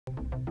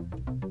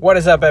What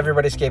is up,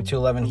 everybody?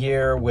 Escape211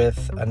 here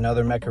with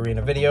another Mech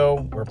Arena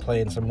video. We're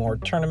playing some more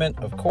tournament,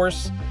 of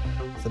course.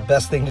 It's the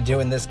best thing to do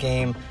in this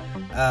game.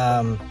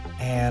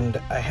 And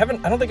I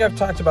don't think I've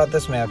talked about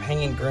this map,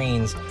 Hanging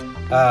Greens,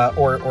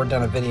 or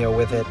done a video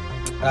with it.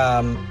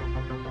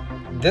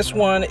 This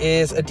one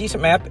is a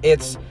decent map.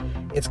 It's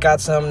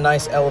got some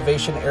nice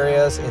elevation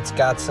areas. It's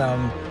got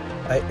some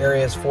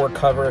areas for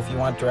cover if you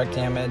want direct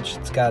damage.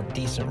 It's got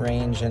decent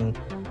range and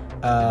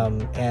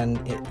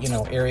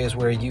areas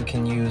where you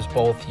can use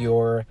both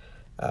your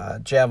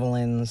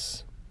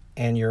javelins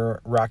and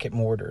your rocket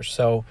mortars.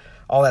 So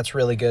all that's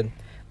really good.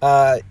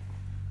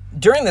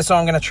 During this,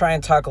 I'm going to try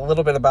and talk a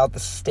little bit about the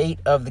state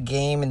of the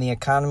game and the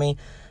economy.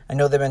 I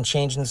know they've been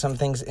changing some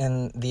things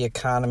in the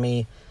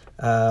economy,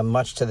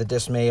 much to the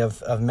dismay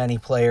of many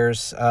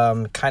players.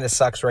 Kind of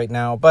sucks right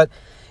now, but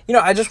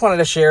I just wanted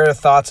to share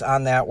thoughts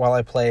on that while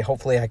I play.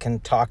 Hopefully I can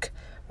talk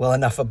well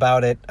enough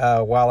about it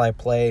while I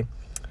play.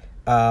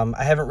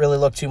 I haven't really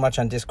looked too much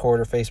on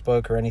Discord or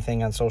Facebook or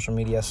anything on social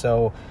media,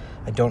 so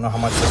I don't know how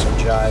much this will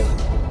jive.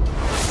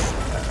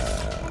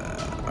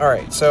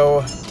 Alright,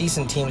 so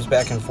decent teams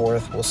back and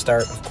forth. We'll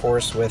start, of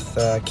course, with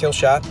kill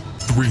shot.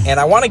 And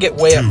I want to get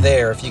way up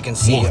there, if you can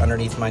see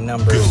underneath my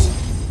numbers.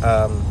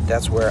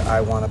 That's where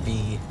I want to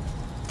be.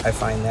 I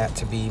find that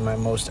to be my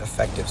most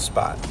effective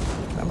spot.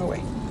 Get out of my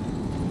way.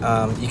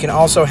 You can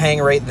also hang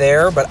right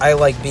there, but I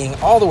like being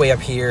all the way up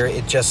here.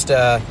 It just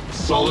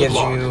gives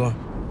you,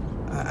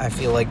 I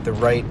feel like, the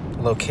right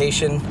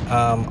location,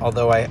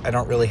 although I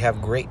don't really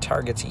have great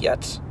targets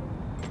yet.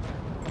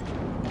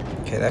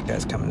 Okay, that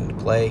guy's coming into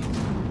play.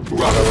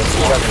 Although it's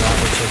a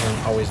juggernaut, which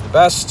isn't always the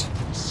best.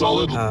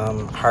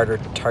 Harder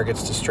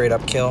targets to straight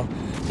up kill.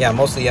 Yeah,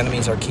 most of the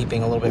enemies are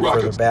keeping a little bit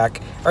further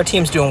back. Our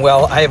team's doing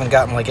well. I haven't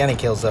gotten like any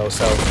kills though,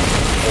 so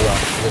oh well,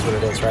 it is what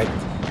it is, right?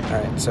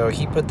 Alright, so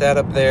he put that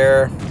up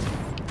there.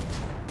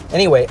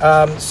 Anyway,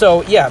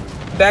 so yeah,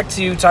 back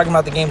to talking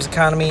about the game's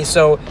economy.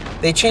 So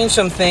they changed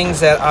some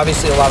things that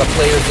obviously a lot of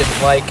players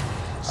didn't like,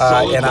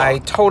 and I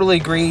totally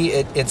agree,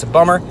 it's a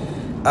bummer.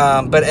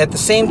 But at the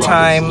same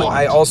time,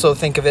 I also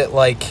think of it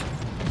like,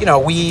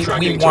 we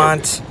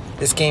want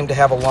this game to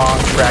have a long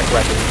track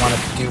record. We want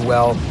it to do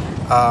well.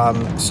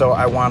 So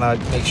I want to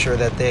make sure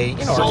that they, are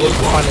getting the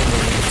funding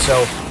they need.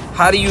 So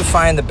how do you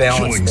find the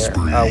balance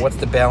there? What's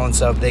the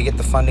balance of they get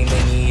the funding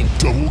they need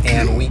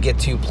and we get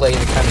to play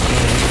the kind of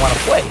game we want to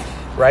play,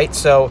 right?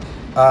 So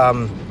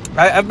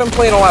I've been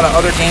playing a lot of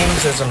other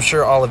games, as I'm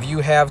sure all of you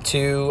have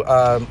too.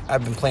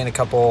 I've been playing a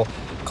couple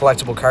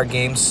collectible card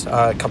games,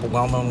 a couple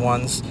well-known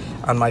ones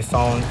on my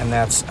phone, and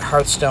that's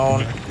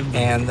Hearthstone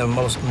and the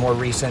more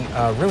recent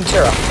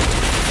Runeterra.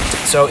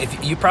 So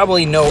if you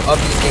probably know of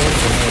these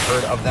games or may have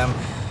heard of them,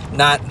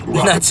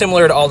 not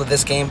similar at all to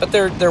this game, but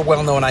they're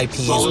well-known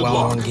IPs,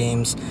 well-known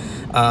games,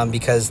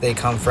 because they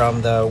come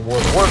from the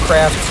World of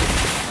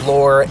Warcraft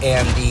lore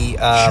and the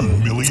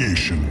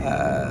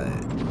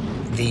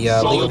League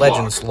of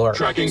Legends lore.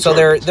 So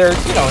they're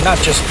not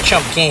just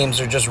chump games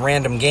or just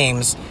random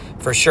games.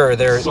 For sure,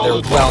 they're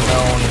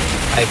well-known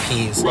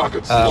IPs.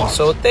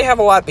 So they have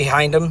a lot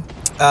behind them.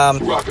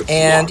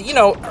 And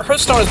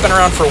Hearthstone has been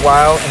around for a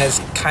while and has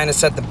kind of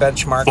set the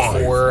benchmark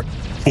for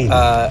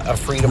a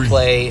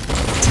free-to-play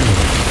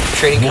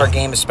trading card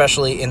game,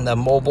 especially in the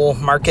mobile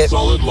market.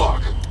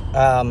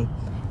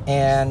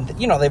 And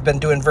they've been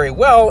doing very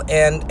well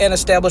and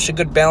establish a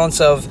good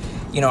balance of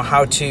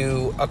how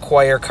to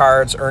acquire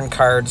cards, earn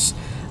cards,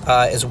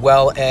 as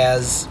well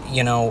as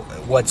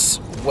what's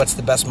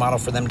the best model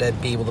for them to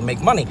be able to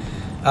make money.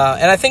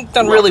 And I think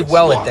done really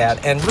well at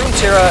that. And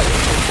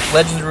Runeterra,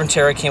 Legends of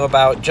Runeterra came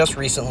about just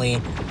recently,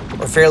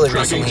 or fairly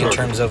recently in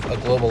terms of a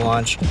global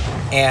launch,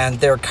 and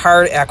their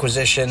card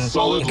acquisition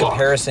in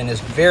comparison is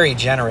very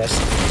generous,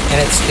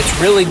 and it's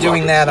really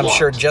doing that, I'm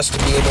sure, just to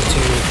be able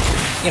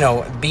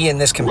to be in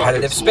this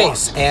competitive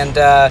space. And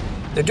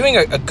they're doing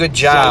a good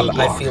job,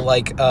 I feel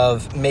like,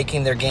 of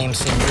making their game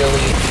seem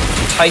really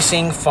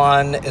enticing,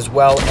 fun, as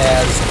well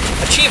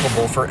as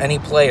achievable for any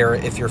player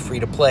if you're free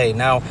to play.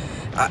 Now,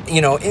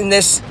 in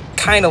this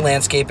kind of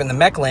landscape, in the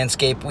mech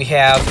landscape, we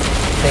have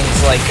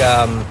things like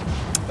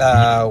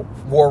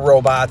war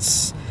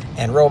robots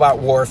and robot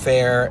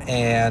warfare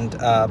and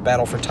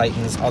Battle for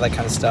Titans, all that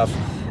kind of stuff.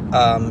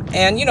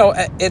 And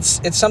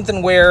it's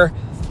something where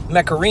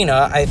Mech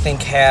Arena, I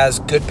think, has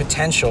good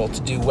potential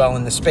to do well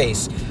in the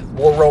space.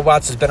 War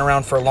Robots has been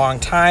around for a long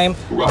time.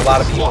 A lot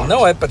of people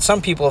know it, but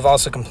some people have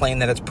also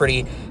complained that it's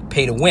pretty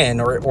pay to win,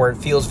 or it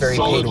feels very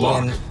pay to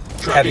win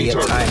heavy at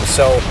times.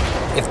 So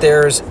if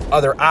there's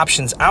other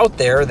options out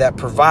there that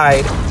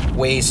provide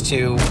ways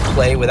to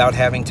play without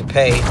having to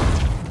pay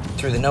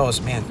through the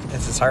nose, man,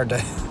 it's hard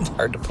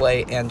to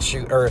play and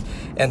shoot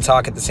and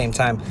talk at the same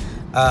time.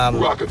 I'm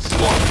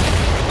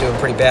doing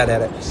pretty bad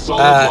at it.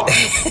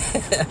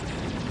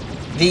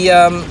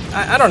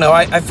 I don't know.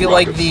 I feel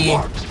like the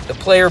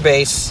player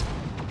base,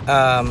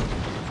 can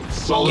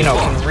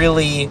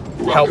really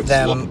help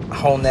them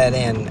hone that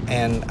in,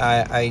 and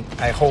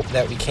I hope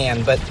that we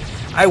can. But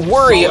I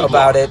worry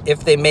about it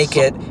if they make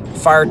it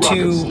far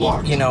too,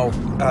 you know,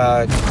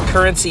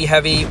 currency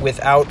heavy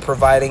without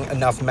providing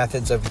enough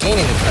methods of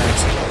gaining the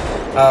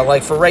currency.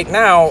 Like for right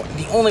now,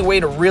 the only way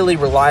to really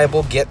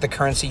reliable get the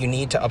currency you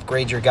need to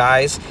upgrade your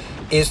guys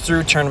is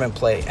through tournament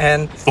play.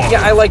 And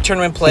yeah, I like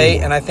tournament play,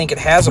 and I think it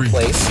has a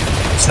place.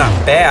 It's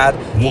not bad,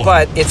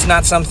 but it's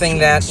not something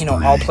that, you know,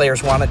 all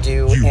players want to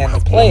do. And to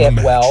play it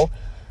well,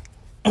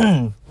 you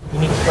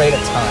need to play it a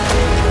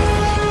ton.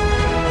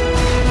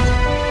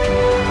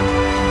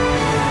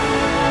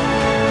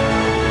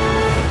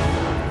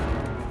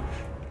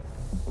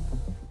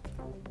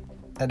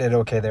 I did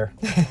okay there.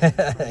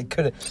 I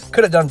could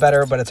have done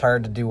better, but it's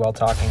hard to do while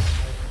talking.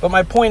 But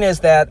my point is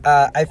that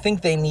I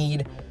think they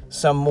need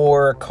some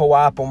more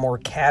co-op or more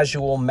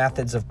casual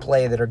methods of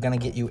play that are going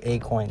to get you A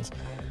coins.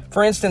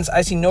 For instance,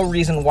 I see no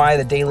reason why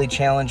the daily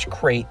challenge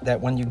crate that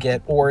when you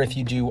get, or if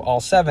you do all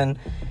 7,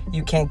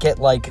 you can't get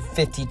like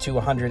 50 to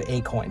 100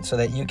 A coins so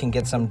that you can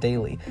get some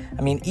daily.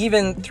 I mean,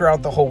 even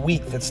throughout the whole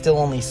week, that's still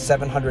only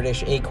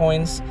 700-ish A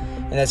coins,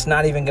 and it's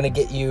not even going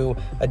to get you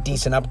a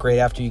decent upgrade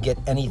after you get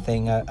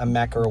anything, a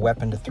mech or a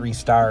weapon to 3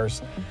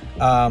 stars.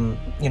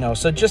 You know,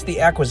 so just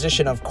the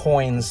acquisition of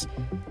coins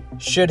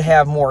should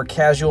have more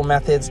casual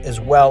methods as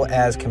well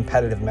as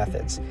competitive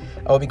methods.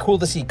 It would be cool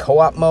to see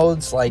co-op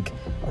modes, like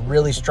a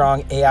really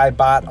strong AI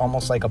bot,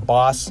 almost like a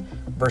boss,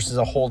 versus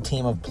a whole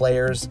team of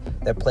players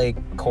that play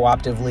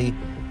co-optively.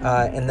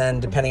 And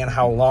then depending on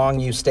how long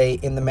you stay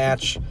in the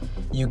match,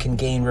 you can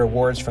gain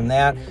rewards from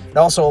that. It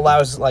also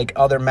allows like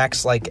other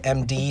mechs like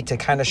MD to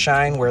kind of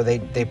shine, where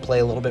they play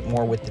a little bit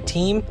more with the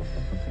team.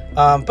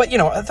 But, you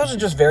know, those are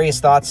just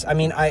various thoughts. I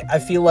mean, I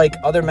feel like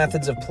other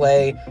methods of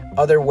play,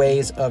 other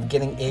ways of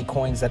getting A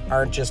coins that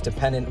aren't just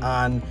dependent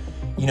on,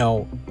 you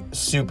know,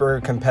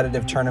 super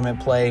competitive tournament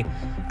play,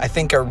 I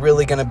think are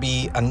really going to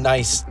be a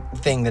nice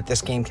thing that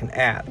this game can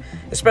add,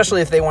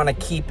 especially if they want to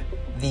keep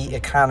the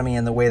economy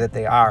in the way that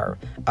they are.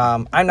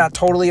 I'm not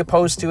totally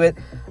opposed to it.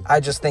 I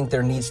just think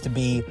there needs to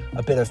be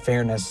a bit of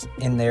fairness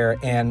in there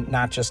and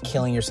not just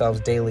killing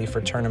yourselves daily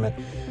for tournament.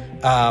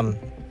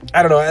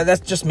 I don't know,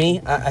 that's just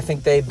me. I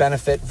think they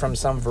benefit from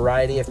some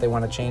variety if they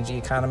want to change the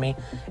economy.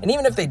 And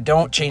even if they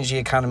don't change the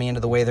economy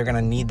into the way, they're going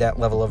to need that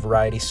level of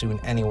variety soon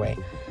anyway.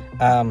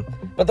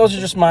 But those are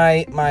just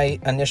my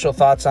initial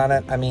thoughts on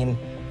it. I mean,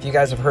 if you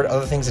guys have heard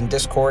other things in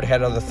Discord,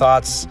 had other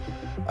thoughts,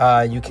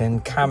 you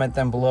can comment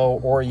them below,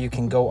 or you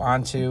can go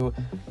onto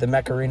the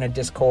Mech Arena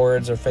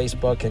Discords or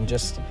Facebook and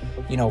just,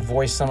 you know,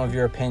 voice some of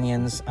your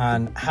opinions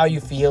on how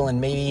you feel and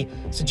maybe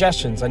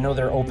suggestions. I know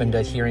they're open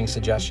to hearing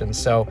suggestions.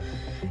 So,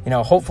 you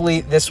know,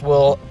 hopefully this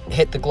will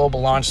hit the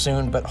global launch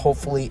soon, but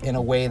hopefully in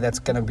a way that's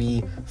going to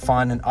be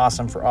fun and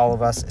awesome for all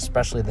of us,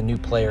 especially the new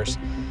players.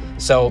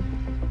 So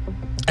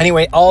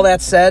anyway, all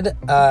that said,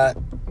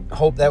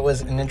 hope that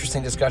was an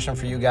interesting discussion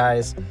for you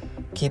guys.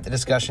 Keep the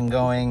discussion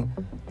going.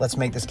 Let's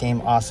make this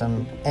game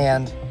awesome,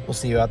 and we'll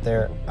see you out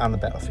there on the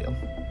battlefield.